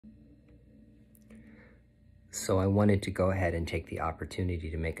So I wanted to go ahead and take the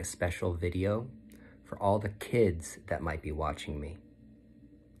opportunity to make a special video for all the kids that might be watching me.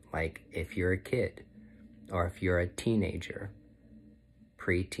 Like if you're a kid, or if you're a teenager,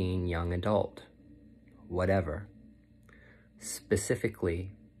 preteen, young adult, whatever.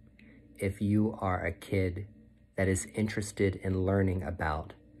 Specifically, if you are a kid that is interested in learning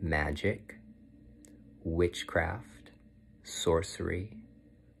about magic, witchcraft, sorcery,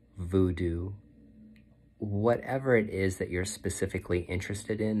 voodoo, whatever it is that you're specifically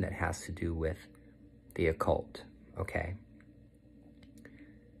interested in that has to do with the occult, okay?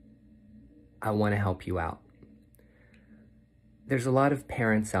 I want to help you out. There's a lot of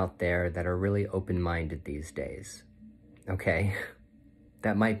parents out there that are really open-minded these days, okay?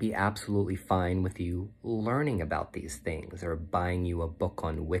 That might be absolutely fine with you learning about these things or buying you a book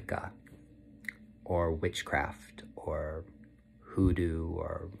on Wicca or witchcraft or hoodoo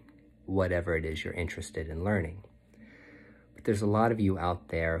or whatever it is you're interested in learning. But there's a lot of you out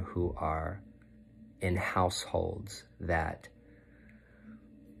there who are in households that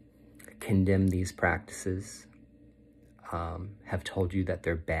condemn these practices, have told you that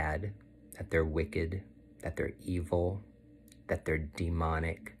they're bad, that they're wicked, that they're evil, that they're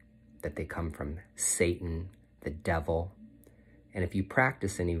demonic, that they come from Satan, the devil. And if you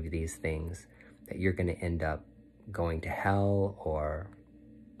practice any of these things, that you're going to end up going to hell or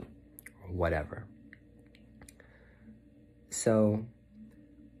whatever. So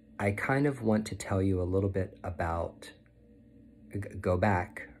I kind of want to tell you a little bit about, go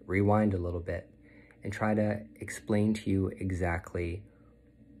back, rewind a little bit, and try to explain to you exactly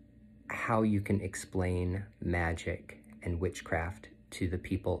how you can explain magic and witchcraft to the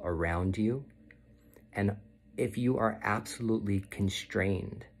people around you. And if you are absolutely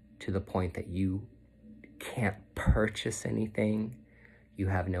constrained to the point that you can't purchase anything, you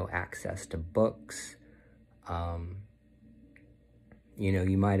have no access to books, you know,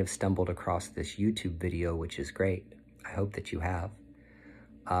 you might have stumbled across this YouTube video, which is great. I hope that you have.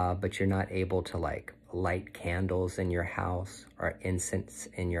 But you're not able to like light candles in your house or incense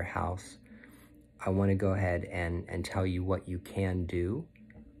in your house. I want to go ahead and tell you what you can do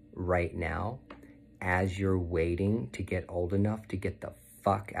right now as you're waiting to get old enough to get the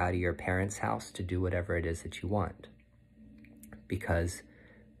fuck out of your parents' house to do whatever it is that you want. Because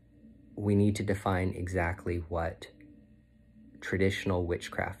we need to define exactly what traditional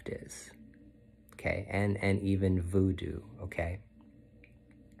witchcraft is, okay? And even voodoo, okay?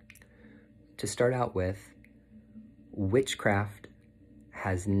 To start out with, witchcraft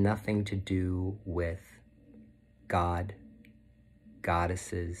has nothing to do with God,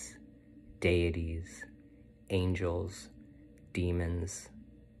 goddesses, deities, angels, demons,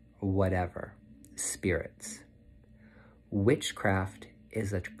 whatever, spirits. Witchcraft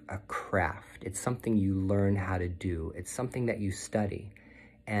is a craft. It's something you learn how to do. It's something that you study.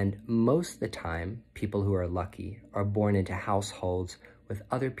 And most of the time, people who are lucky are born into households with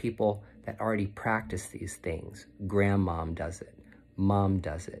other people that already practice these things. Grandmom does it. Mom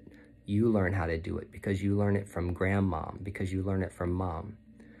does it. You learn how to do it because you learn it from grandmom, because you learn it from mom.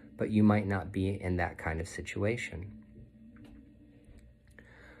 But you might not be in that kind of situation.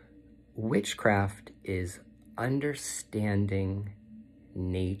 Witchcraft is understanding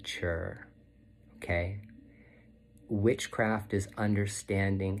nature, okay? Witchcraft is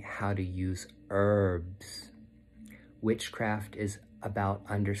understanding how to use herbs. Witchcraft is about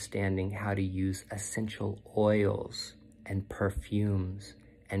understanding how to use essential oils and perfumes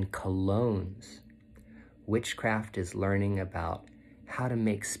and colognes. Witchcraft is learning about how to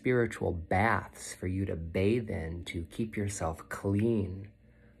make spiritual baths for you to bathe in, to keep yourself clean,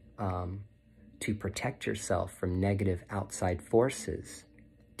 to protect yourself from negative outside forces,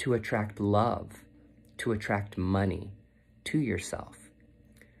 to attract love, to attract money to yourself.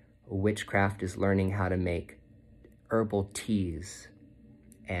 Witchcraft is learning how to make herbal teas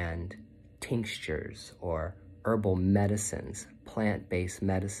and tinctures or herbal medicines, plant-based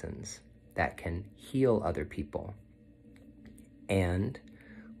medicines that can heal other people. And,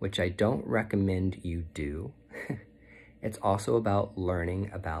 which I don't recommend you do, it's also about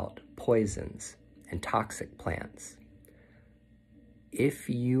learning about poisons and toxic plants. If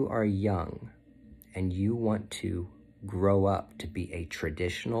you are young and you want to grow up to be a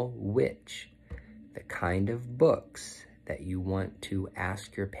traditional witch, the kind of books that you want to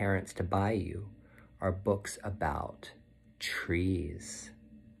ask your parents to buy you are books about trees.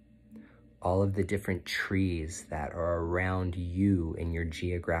 All of the different trees that are around you in your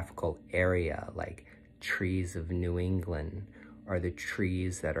geographical area, like trees of New England, or the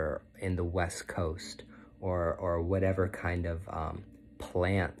trees that are in the West Coast, or whatever kind of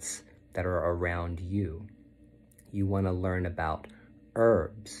plants that are around you. You want to learn about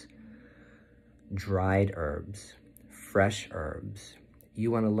herbs, dried herbs, fresh herbs.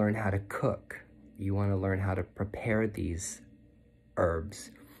 You want to learn how to cook. You want to learn how to prepare these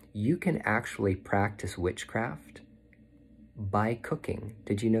herbs. You can actually practice witchcraft by cooking.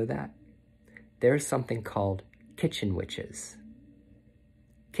 Did you know that? There's something called kitchen witches.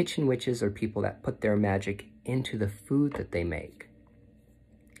 Kitchen witches are people that put their magic into the food that they make.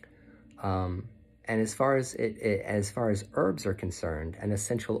 And as far as herbs are concerned and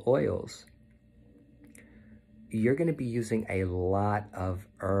essential oils, you're going to be using a lot of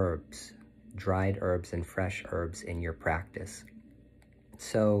herbs, dried herbs and fresh herbs in your practice.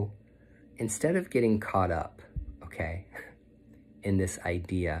 So instead of getting caught up, okay, in this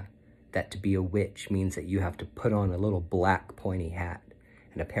idea that to be a witch means that you have to put on a little black pointy hat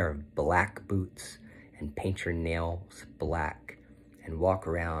and a pair of black boots and paint your nails black and walk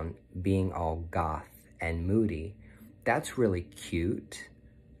around being all goth and moody, that's really cute.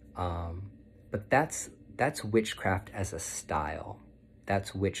 But that's witchcraft as a style.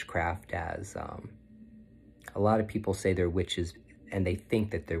 That's witchcraft as, a lot of people say they're witches and they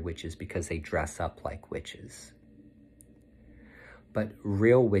think that they're witches because they dress up like witches. But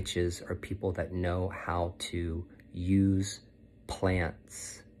real witches are people that know how to use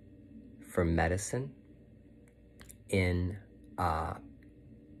plants for medicine in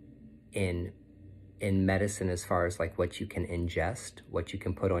medicine as far as like what you can ingest, what you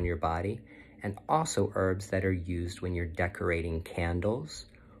can put on your body, and also herbs that are used when you're decorating candles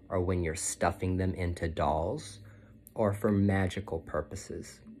or when you're stuffing them into dolls or for magical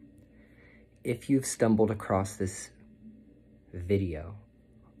purposes. If you've stumbled across this video,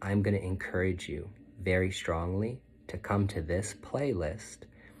 I'm going to encourage you very strongly to come to this playlist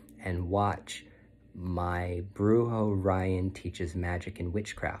and watch my Brujo Ryan Teaches Magic and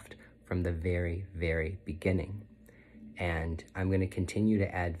Witchcraft from the very, very beginning. And I'm going to continue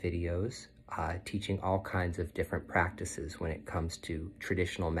to add videos teaching all kinds of different practices when it comes to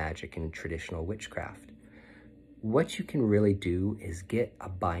traditional magic and traditional witchcraft. What you can really do is get a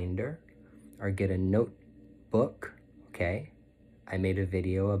binder or get a notebook, okay? I made a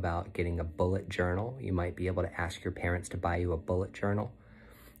video about getting a bullet journal. You might be able to ask your parents to buy you a bullet journal,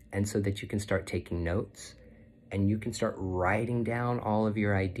 and so that you can start taking notes and you can start writing down all of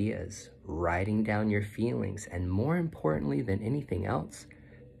your ideas, writing down your feelings, and more importantly than anything else,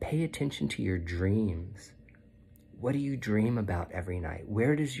 pay attention to your dreams. What do you dream about every night?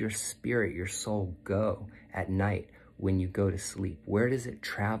 Where does your spirit, your soul go at night when you go to sleep? Where does it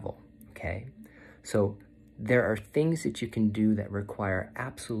travel, okay? So there are things that you can do that require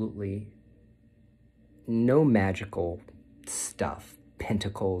absolutely no magical stuff.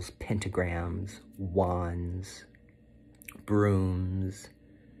 Pentacles, pentagrams, wands, brooms,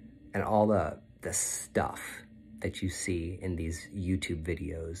 and all the stuff that you see in these YouTube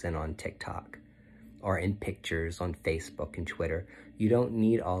videos and on TikTok or in pictures on Facebook and Twitter. You don't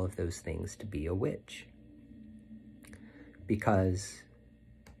need all of those things to be a witch. Because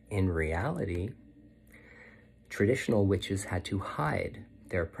in reality, traditional witches had to hide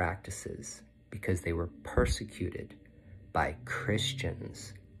their practices because they were persecuted by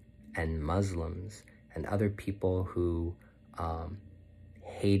Christians and Muslims and other people who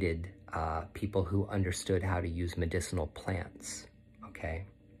hated people who understood how to use medicinal plants, okay?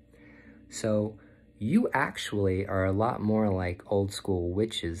 So you actually are a lot more like old school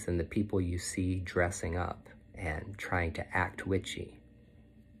witches than the people you see dressing up and trying to act witchy.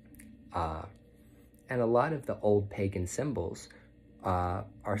 And a lot of the old pagan symbols are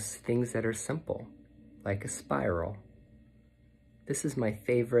things that are simple, like a spiral. This is my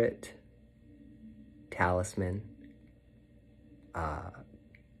favorite talisman,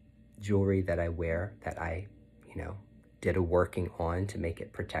 jewelry that I wear, that I, did a working on to make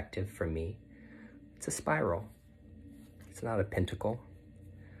it protective for me. It's a spiral. It's not a pentacle.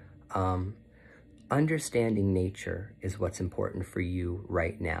 Understanding nature is what's important for you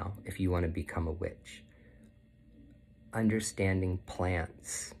right now if you want to become a witch. Understanding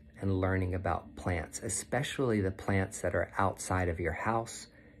plants and learning about plants, especially the plants that are outside of your house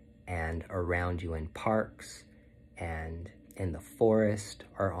and around you in parks and in the forest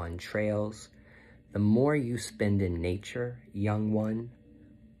or on trails. The more you spend in nature, young one,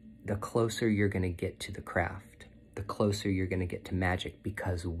 the closer you're going to get to the craft, the closer you're going to get to magic,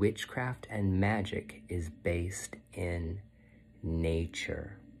 because witchcraft and magic is based in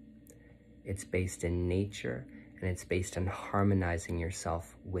nature. It's based in nature, and it's based on harmonizing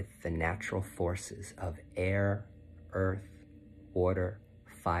yourself with the natural forces of air, earth, water,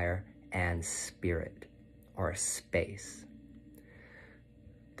 fire, and spirit, or space.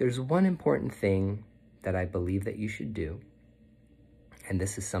 There's one important thing that I believe that you should do, and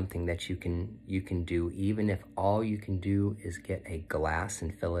this is something that you can do even if all you can do is get a glass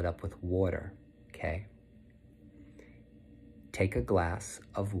and fill it up with water, okay? Take a glass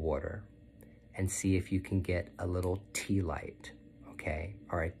of water and see if you can get a little tea light, okay?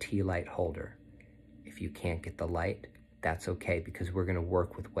 Or a tea light holder. If you can't get the light, that's okay, because we're gonna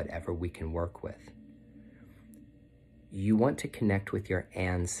work with whatever we can work with. You want to connect with your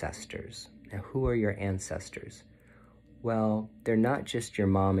ancestors. Now, who are your ancestors? Well, they're not just your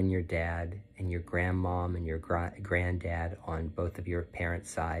mom and your dad and your grandmom and your granddad on both of your parents'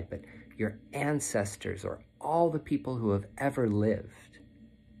 side, but your ancestors are all the people who have ever lived.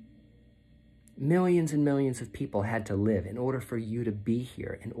 Millions and millions of people had to live in order for you to be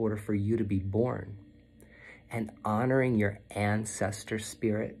here, in order for you to be born. And honoring your ancestor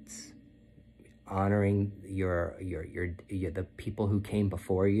spirits, honoring the people who came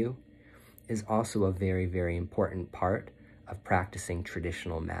before you, is also a very, very important part of practicing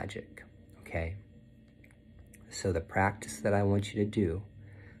traditional magic, okay? So the practice that I want you to do,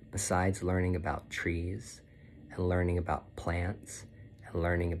 besides learning about trees and learning about plants and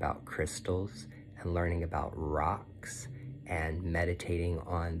learning about crystals and learning about rocks and meditating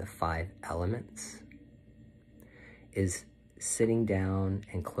on the 5 elements, is sitting down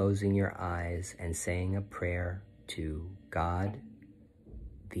and closing your eyes and saying a prayer to God,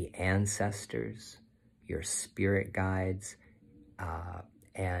 the ancestors, your spirit guides,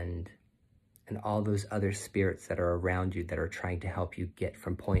 and all those other spirits that are around you that are trying to help you get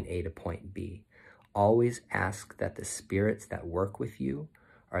from point A to point B. Always ask that the spirits that work with you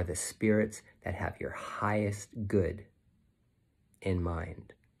are the spirits that have your highest good in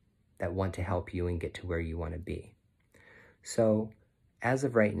mind, that want to help you and get to where you want to be. So, as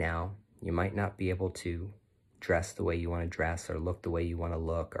of right now, you might not be able to dress the way you want to dress or look the way you want to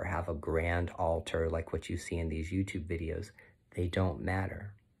look or have a grand altar like what you see in these YouTube videos. They don't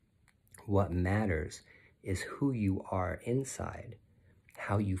matter. What matters is who you are inside,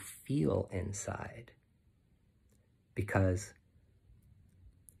 how you feel inside. Because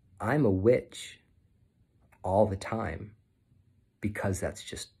I'm a witch all the time because that's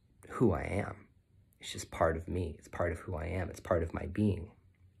just who I am. It's just part of me. It's part of who I am. It's part of my being.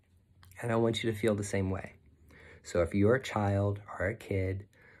 And I want you to feel the same way. So if you're a child or a kid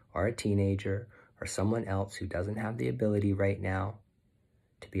or a teenager or someone else who doesn't have the ability right now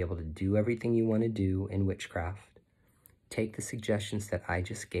to be able to do everything you want to do in witchcraft, take the suggestions that I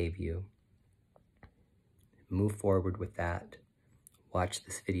just gave you, move forward with that, watch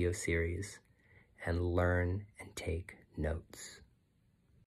this video series, and learn and take notes.